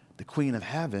worshiping the Queen of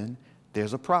Heaven.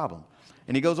 There's a problem.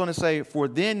 And he goes on to say, for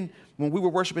then, when we were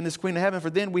worshiping this Queen of Heaven, for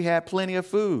then we had plenty of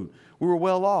food. We were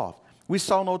well off. We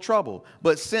saw no trouble.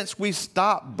 But since we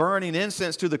stopped burning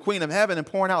incense to the Queen of Heaven and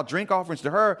pouring out drink offerings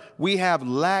to her, we have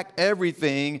lacked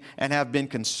everything and have been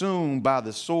consumed by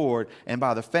the sword and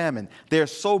by the famine. They're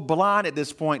so blind at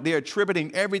this point. They're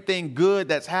attributing everything good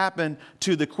that's happened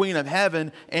to the Queen of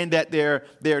Heaven, and that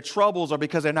their troubles are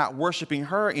because they're not worshiping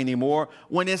her anymore,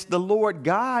 when it's the Lord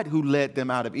God who led them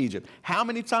out of Egypt. How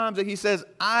many times that he says,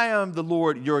 I am the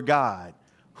Lord your God,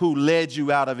 who led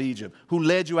you out of Egypt, who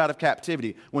led you out of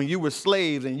captivity when you were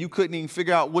slaves and you couldn't even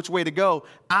figure out which way to go.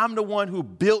 I'm the one who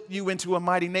built you into a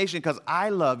mighty nation because I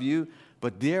love you.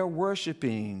 But they're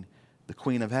worshiping the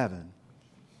Queen of Heaven.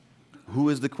 Who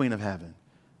is the Queen of Heaven?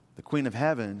 The Queen of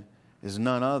Heaven is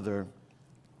none other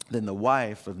than the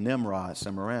wife of Nimrod,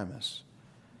 Semiramis.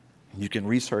 You can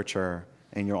research her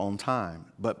in your own time.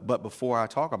 But before I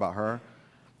talk about her,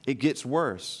 it gets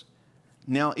worse.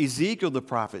 Now, Ezekiel the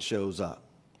prophet shows up.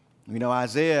 You know,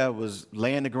 Isaiah was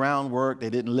laying the groundwork. They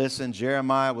didn't listen.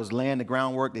 Jeremiah was laying the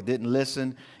groundwork. They didn't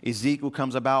listen. Ezekiel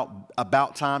comes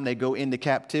about time they go into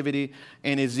captivity.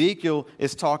 And Ezekiel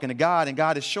is talking to God, and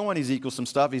God is showing Ezekiel some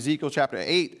stuff. Ezekiel chapter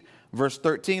 8, verse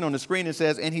 13 on the screen, it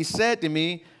says, and he said to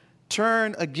me,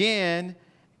 turn again,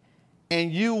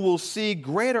 and you will see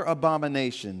greater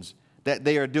abominations that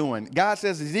they are doing. God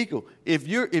says, Ezekiel, if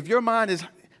your mind is,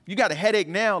 you got a headache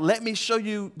now, let me show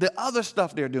you the other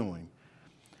stuff they're doing.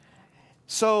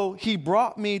 So he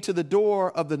brought me to the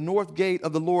door of the north gate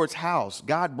of the Lord's house.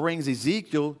 God brings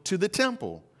Ezekiel to the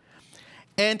temple.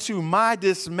 And to my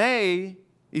dismay,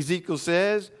 Ezekiel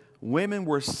says, women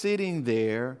were sitting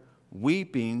there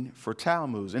weeping for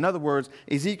Tammuz. In other words,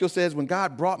 Ezekiel says, when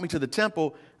God brought me to the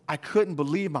temple, I couldn't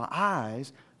believe my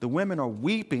eyes. The women are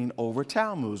weeping over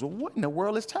Tammuz. Well, what in the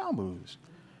world is Tammuz?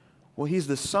 Well, he's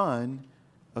the son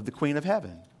of the Queen of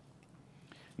Heaven.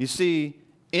 You see,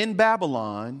 in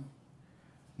Babylon,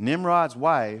 Nimrod's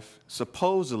wife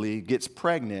supposedly gets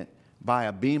pregnant by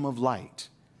a beam of light.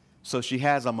 So she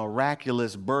has a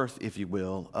miraculous birth, if you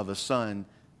will, of a son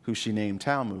who she named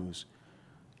Tammuz.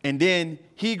 And then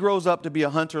he grows up to be a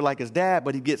hunter like his dad,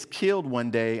 but he gets killed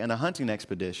one day in a hunting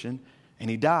expedition, and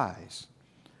he dies.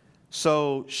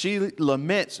 So she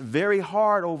laments very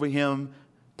hard over him,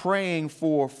 praying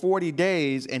for 40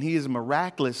 days, and he is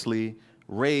miraculously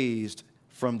raised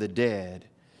from the dead.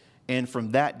 And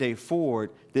from that day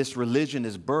forward, this religion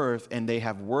is birthed, and they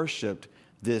have worshiped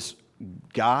this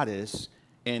goddess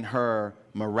and her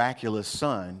miraculous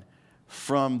son.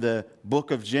 From the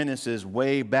book of Genesis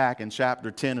way back in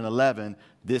chapter 10 and 11,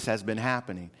 this has been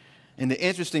happening. And the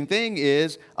interesting thing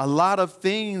is, a lot of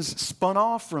things spun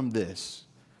off from this.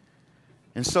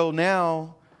 And so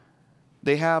now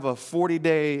they have a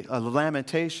 40-day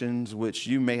lamentations, which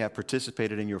you may have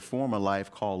participated in your former life,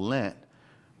 called Lent,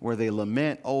 where they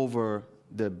lament over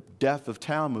the death of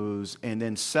Tammuz and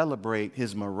then celebrate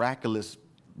his miraculous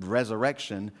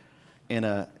resurrection in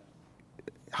a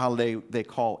holiday they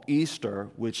call Easter,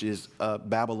 which is a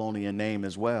Babylonian name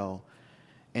as well.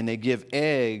 And they give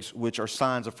eggs, which are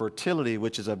signs of fertility,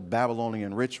 which is a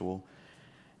Babylonian ritual.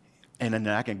 And then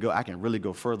I can really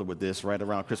go further with this right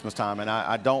around Christmas time, and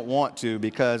I don't want to,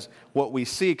 because what we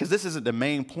see, because this isn't the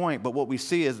main point, but what we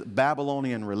see is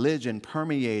Babylonian religion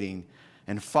permeating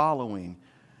and following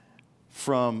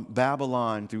from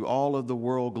Babylon through all of the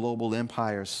world global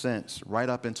empires since, right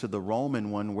up into the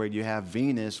Roman one, where you have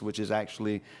Venus, which is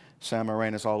actually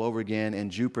Semiramis all over again, and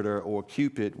Jupiter or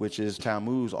Cupid, which is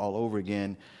Tammuz all over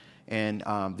again. And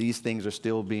these things are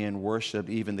still being worshipped.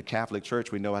 Even the Catholic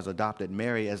Church, we know, has adopted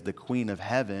Mary as the Queen of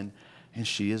Heaven, and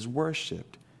she is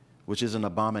worshipped, which is an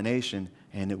abomination.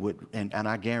 And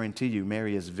I guarantee you,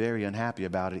 Mary is very unhappy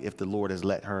about it if the Lord has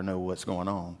let her know what's going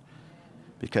on,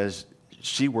 because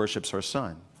she worships her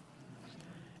son.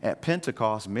 At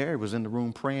Pentecost, Mary was in the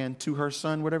room praying to her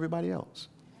son with everybody else.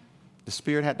 The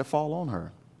Spirit had to fall on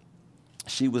her.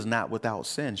 She was not without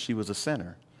sin. She was a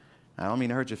sinner. I don't mean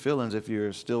to hurt your feelings if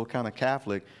you're still kind of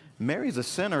Catholic. Mary's a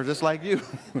sinner just like you.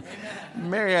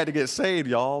 Mary had to get saved,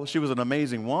 y'all. She was an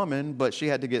amazing woman, but she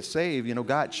had to get saved. You know,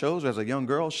 God chose her as a young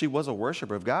girl. She was a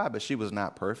worshiper of God, but she was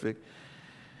not perfect.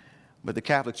 But the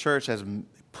Catholic Church has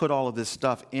put all of this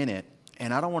stuff in it.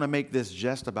 And I don't want to make this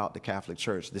just about the Catholic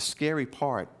Church. The scary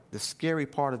part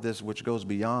of this, which goes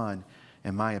beyond,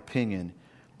 in my opinion,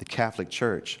 the Catholic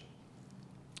Church,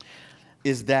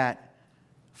 is that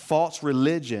false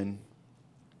religion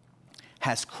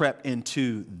has crept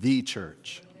into the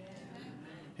church.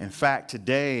 In fact,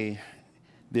 today,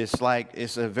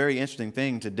 It's a very interesting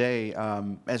thing today.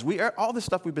 As all this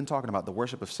stuff we've been talking about, the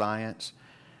worship of science,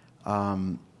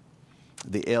 the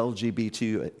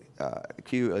LGBTQ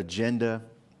agenda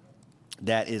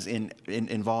that is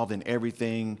involved in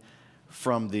everything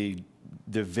from the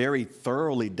very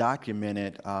thoroughly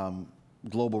documented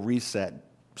global reset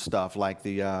stuff like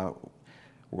the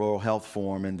World Health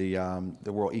Forum and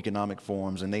the World Economic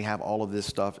Forums, and they have all of this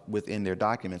stuff within their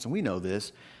documents, and we know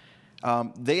this.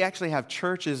 They actually have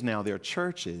churches now, they're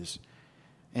churches,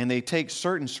 and they take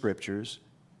certain scriptures,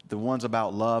 the ones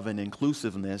about love and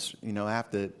inclusiveness,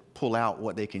 have to pull out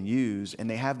what they can use, and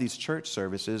they have these church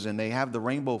services, and they have the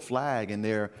rainbow flag, and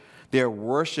they're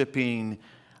worshiping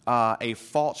a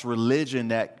false religion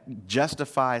that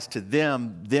justifies to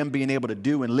them being able to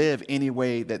do and live any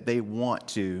way that they want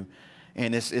to.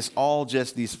 And it's all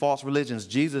just these false religions.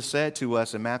 Jesus said to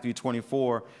us in Matthew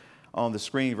 24 on the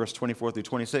screen, verse 24 through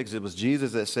 26, it was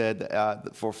Jesus that said,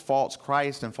 for false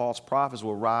Christ and false prophets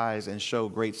will rise and show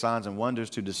great signs and wonders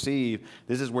to deceive.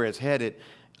 This is where it's headed.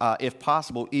 If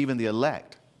possible, even the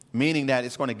elect. Meaning that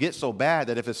it's going to get so bad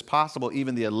that if it's possible,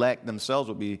 even the elect themselves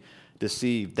will be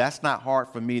deceived. That's not hard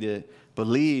for me to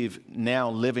believe now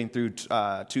living through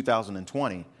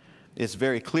 2020. It's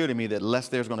very clear to me that unless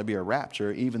there's going to be a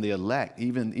rapture, even the elect,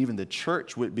 even the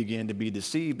church would begin to be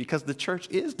deceived, because the church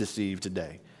is deceived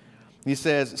today. He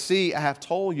says, see, I have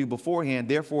told you beforehand,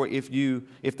 therefore, if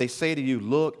they say to you,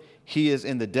 look, he is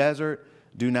in the desert,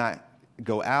 do not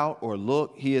go out, or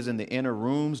look, he is in the inner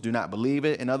rooms, do not believe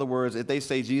it. In other words, if they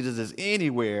say Jesus is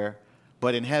anywhere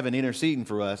but in heaven interceding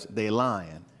for us, they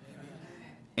lying.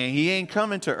 And he ain't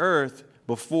coming to earth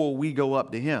before we go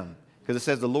up to him. Because it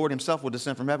says the Lord himself will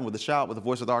descend from heaven with a shout, with the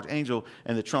voice of the archangel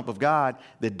and the trump of God.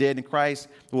 The dead in Christ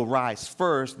will rise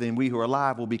first. Then we who are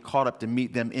alive will be caught up to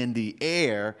meet them in the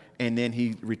air. And then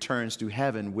he returns to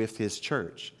heaven with his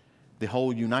church. The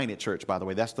whole united church, by the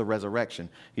way, that's the resurrection.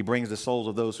 He brings the souls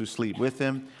of those who sleep with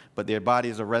him, but their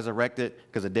bodies are resurrected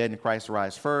because the dead in Christ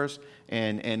rise first.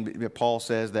 And Paul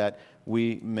says that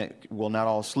we will not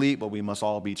all sleep, but we must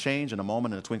all be changed in a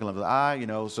moment, in a twinkling of the eye.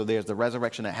 So there's the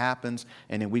resurrection that happens,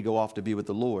 and then we go off to be with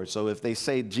the Lord. So if they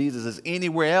say Jesus is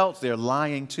anywhere else, they're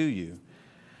lying to you.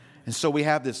 And so we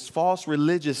have this false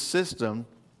religious system.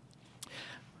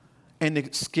 And the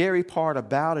scary part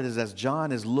about it is, as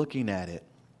John is looking at it,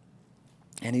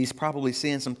 and he's probably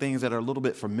seeing some things that are a little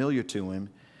bit familiar to him.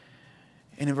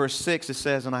 And in verse 6, it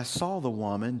says, and I saw the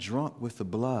woman drunk with the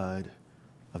blood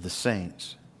of the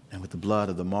saints and with the blood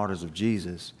of the martyrs of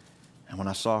Jesus. And when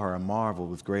I saw her, I marveled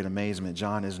with great amazement.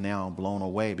 John is now blown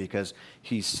away because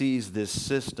he sees this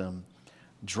system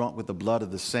drunk with the blood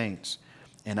of the saints.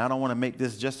 And I don't want to make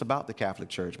this just about the Catholic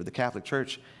Church, but the Catholic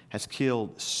Church has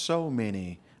killed so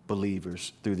many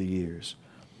believers through the years.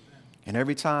 And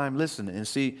every time, listen, and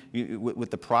see,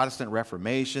 with the Protestant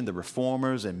Reformation, the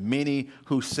Reformers, and many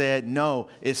who said, no,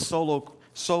 it's solo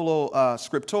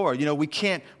scriptura.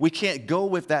 We can't go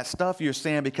with that stuff you're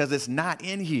saying because it's not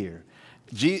in here.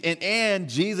 And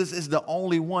Jesus is the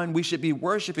only one we should be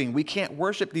worshiping. We can't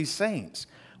worship these saints.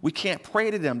 We can't pray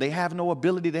to them. They have no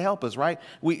ability to help us, right?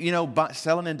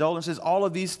 Selling indulgences, all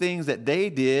of these things that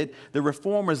they did, the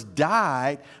Reformers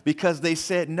died because they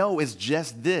said, no, it's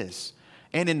just this.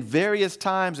 And in various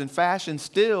times and fashions,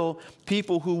 still,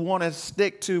 people who want to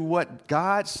stick to what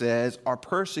God says are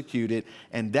persecuted,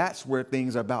 and that's where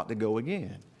things are about to go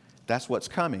again. That's what's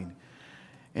coming.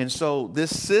 And so this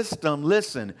system,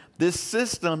 this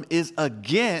system is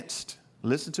against,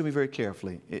 listen to me very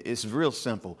carefully. It's real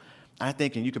simple. I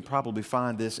think, and you can probably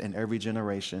find this in every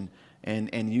generation,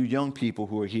 and you young people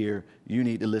who are here, you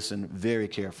need to listen very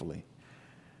carefully.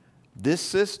 This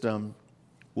system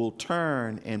will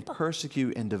turn and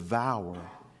persecute and devour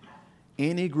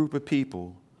any group of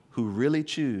people who really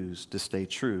choose to stay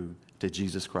true to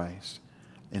Jesus Christ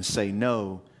and say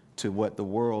no to what the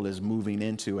world is moving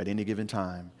into at any given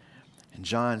time. And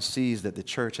John sees that the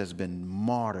church has been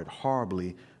martyred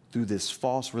horribly through this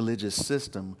false religious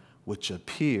system, which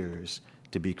appears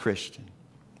to be Christian.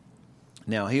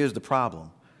 Now, here's the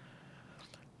problem,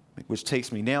 which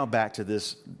takes me now back to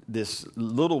this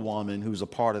little woman who's a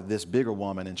part of this bigger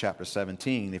woman in chapter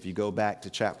 17. If you go back to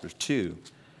chapter 2,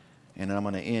 and I'm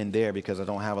going to end there because I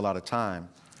don't have a lot of time.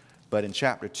 But in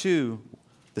chapter 2,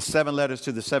 the 7 letters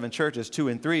to the 7 churches, 2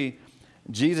 and 3,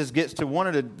 Jesus gets to one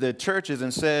of the churches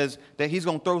and says that he's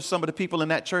going to throw some of the people in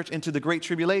that church into the great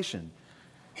tribulation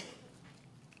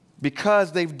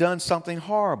because they've done something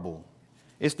horrible.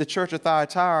 It's the church of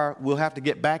Thyatira. We'll have to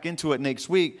get back into it next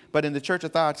week. But in the church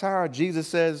of Thyatira, Jesus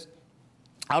says,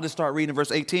 I'll just start reading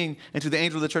verse 18. And to the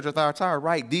angel of the church of Thyatira,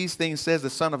 write, these things says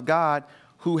the Son of God,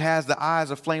 who has the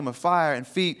eyes of flame of fire and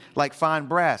feet like fine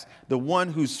brass, the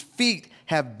one whose feet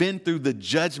have been through the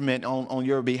judgment on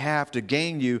your behalf to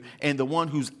gain you, and the one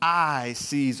whose eye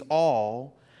sees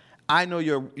all. I know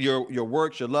your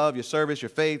works, your love, your service, your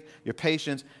faith, your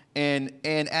patience, and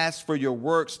as for your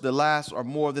works, the last are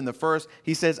more than the first.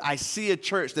 He says, I see a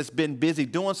church that's been busy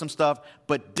doing some stuff,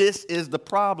 but this is the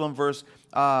problem. Verse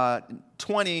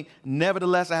 20,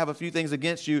 nevertheless, I have a few things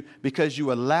against you, because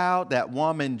you allowed that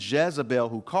woman Jezebel,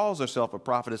 who calls herself a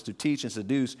prophetess, to teach and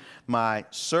seduce my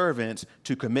servants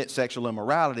to commit sexual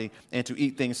immorality and to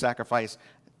eat things sacrificed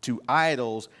to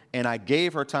idols, and I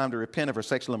gave her time to repent of her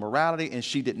sexual immorality, and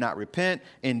she did not repent.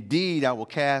 Indeed, I will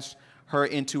cast her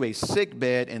into a sick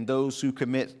bed, and those who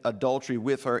commit adultery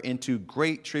with her into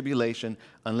great tribulation,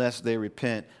 unless they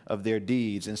repent of their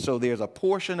deeds. And so there's a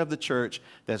portion of the church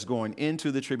that's going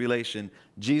into the tribulation.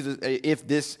 Jesus,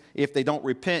 if they don't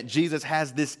repent, Jesus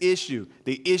has this issue.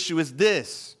 The issue is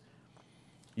this: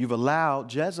 you've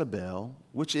allowed Jezebel,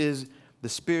 which is the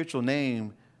spiritual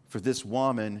name for this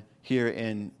woman here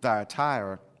in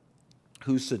Thyatira,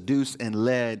 who seduced and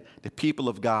led the people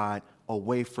of God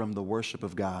away from the worship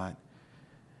of God.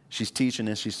 She's teaching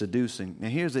and she's seducing. Now,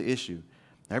 here's the issue.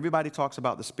 Everybody talks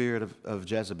about the spirit of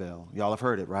Jezebel. Y'all have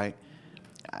heard it, right?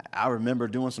 I remember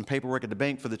doing some paperwork at the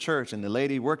bank for the church, and the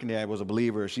lady working there was a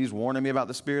believer. She's warning me about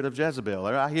the spirit of Jezebel.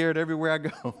 I hear it everywhere I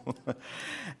go.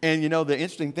 And, the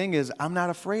interesting thing is, I'm not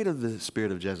afraid of the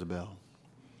spirit of Jezebel.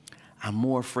 I'm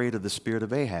more afraid of the spirit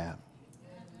of Ahab.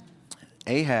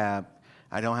 Ahab,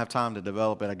 I don't have time to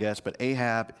develop it, I guess, but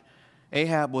Ahab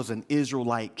was an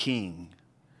Israelite king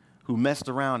who messed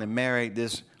around and married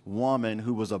this woman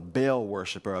who was a Baal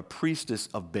worshiper, a priestess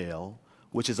of Baal,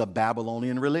 which is a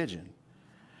Babylonian religion.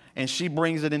 And she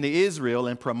brings it into Israel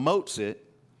and promotes it.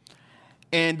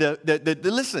 And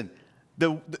listen,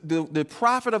 the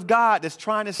prophet of God that's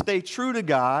trying to stay true to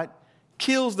God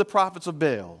kills the prophets of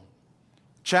Baal.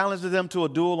 Challenged them to a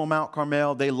duel on Mount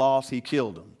Carmel. They lost. He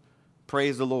killed them.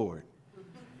 Praise the Lord.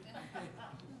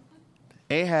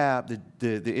 Ahab,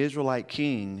 the Israelite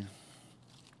king,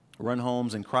 run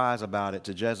homes and cries about it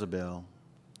to Jezebel.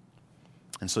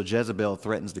 And so Jezebel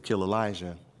threatens to kill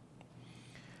Elijah.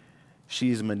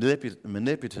 She's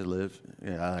manipulative.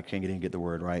 Yeah, I can't even get the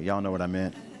word right. Y'all know what I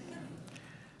meant.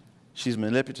 She's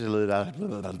manipulative.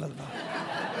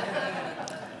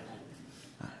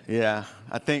 Yeah,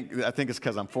 I think it's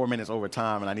because I'm 4 minutes over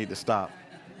time and I need to stop.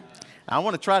 I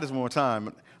want to try this one more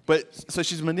time. But so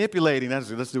she's manipulating.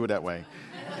 Let's do it that way.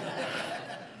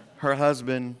 Her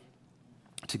husband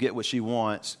to get what she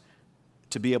wants,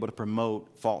 to be able to promote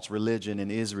false religion in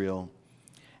Israel.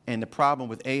 And the problem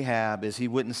with Ahab is he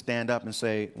wouldn't stand up and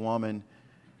say, woman,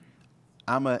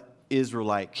 I'm an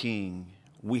Israelite king.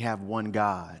 We have one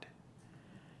God.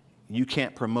 You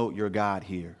can't promote your God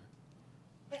here.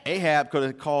 Ahab could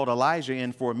have called Elijah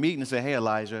in for a meeting and said, hey,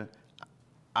 Elijah,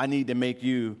 I need to make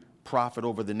you prophet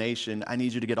over the nation. I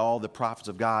need you to get all the prophets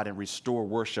of God and restore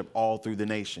worship all through the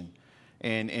nation.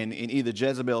 And either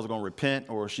Jezebel is going to repent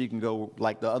or she can go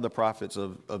like the other prophets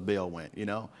of Baal went,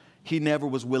 He never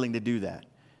was willing to do that.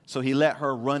 So he let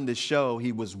her run the show.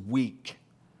 He was weak.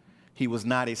 He was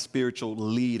not a spiritual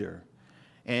leader.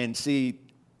 And see,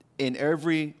 in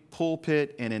every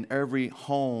pulpit and in every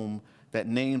home that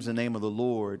names the name of the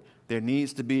Lord, there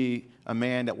needs to be a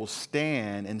man that will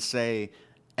stand and say,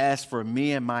 as for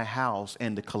me and my house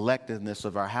and the collectiveness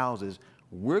of our houses,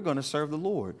 we're going to serve the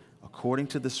Lord according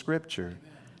to the scripture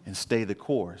and stay the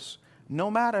course. No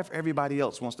matter if everybody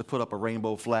else wants to put up a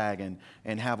rainbow flag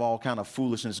and have all kind of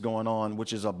foolishness going on,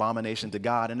 which is abomination to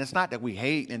God. And it's not that we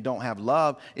hate and don't have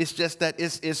love. It's just that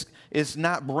it's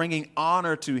not bringing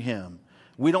honor to him.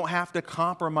 We don't have to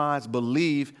compromise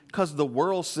belief because the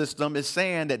world system is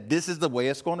saying that this is the way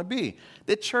it's going to be.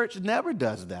 The church never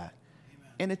does that. Amen.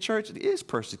 And the church is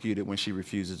persecuted when she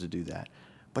refuses to do that.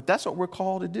 But that's what we're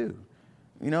called to do.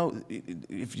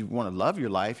 If you want to love your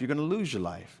life, you're going to lose your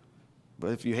life.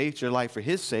 But if you hate your life for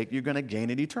his sake, you're going to gain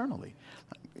it eternally.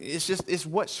 It's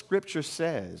what Scripture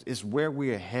says. It's where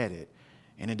we are headed.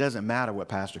 And it doesn't matter what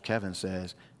Pastor Kevin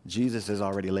says. Jesus has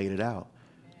already laid it out.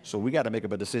 So we got to make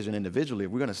up a decision individually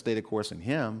if we're going to stay the course in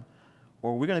him,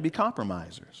 or we're going to be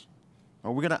compromisers.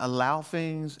 Are we going to allow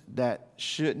things that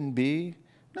shouldn't be?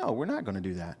 No, we're not going to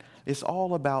do that. It's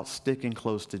all about sticking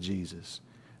close to Jesus.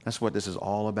 That's what this is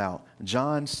all about.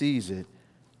 John sees it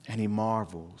and he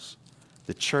marvels.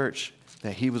 The church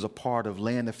that he was a part of,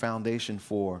 laying the foundation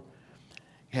for,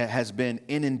 has been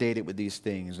inundated with these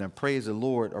things. And praise the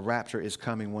Lord, a rapture is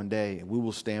coming one day. We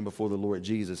will stand before the Lord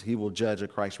Jesus. He will judge a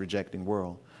Christ-rejecting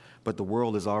world. but the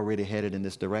world is already headed in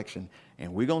this direction.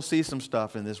 And we're going to see some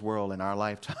stuff in this world in our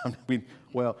lifetime.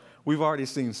 We've already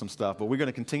seen some stuff, but we're going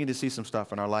to continue to see some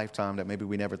stuff in our lifetime that maybe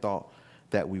we never thought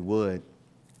that we would.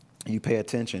 You pay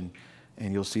attention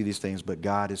and you'll see these things, but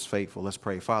God is faithful. Let's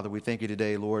pray. Father, we thank you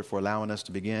today, Lord, for allowing us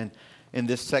to begin in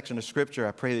this section of Scripture.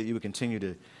 I pray that you would continue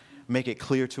to make it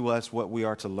clear to us what we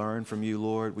are to learn from you,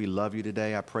 Lord. We love you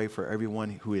today. I pray for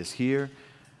everyone who is here,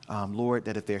 Lord,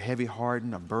 that if they're heavy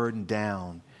hardened or burdened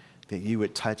down, that you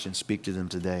would touch and speak to them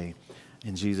today.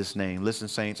 In Jesus' name. Listen,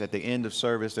 saints, at the end of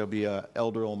service, there'll be an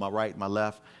elder on my right and my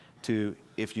left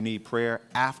if you need prayer.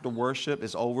 After worship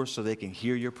is over so they can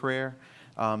hear your prayer.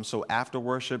 So after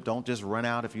worship, don't just run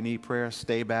out. If you need prayer,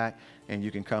 stay back and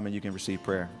you can come and you can receive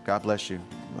prayer. God bless you.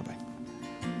 Bye-bye.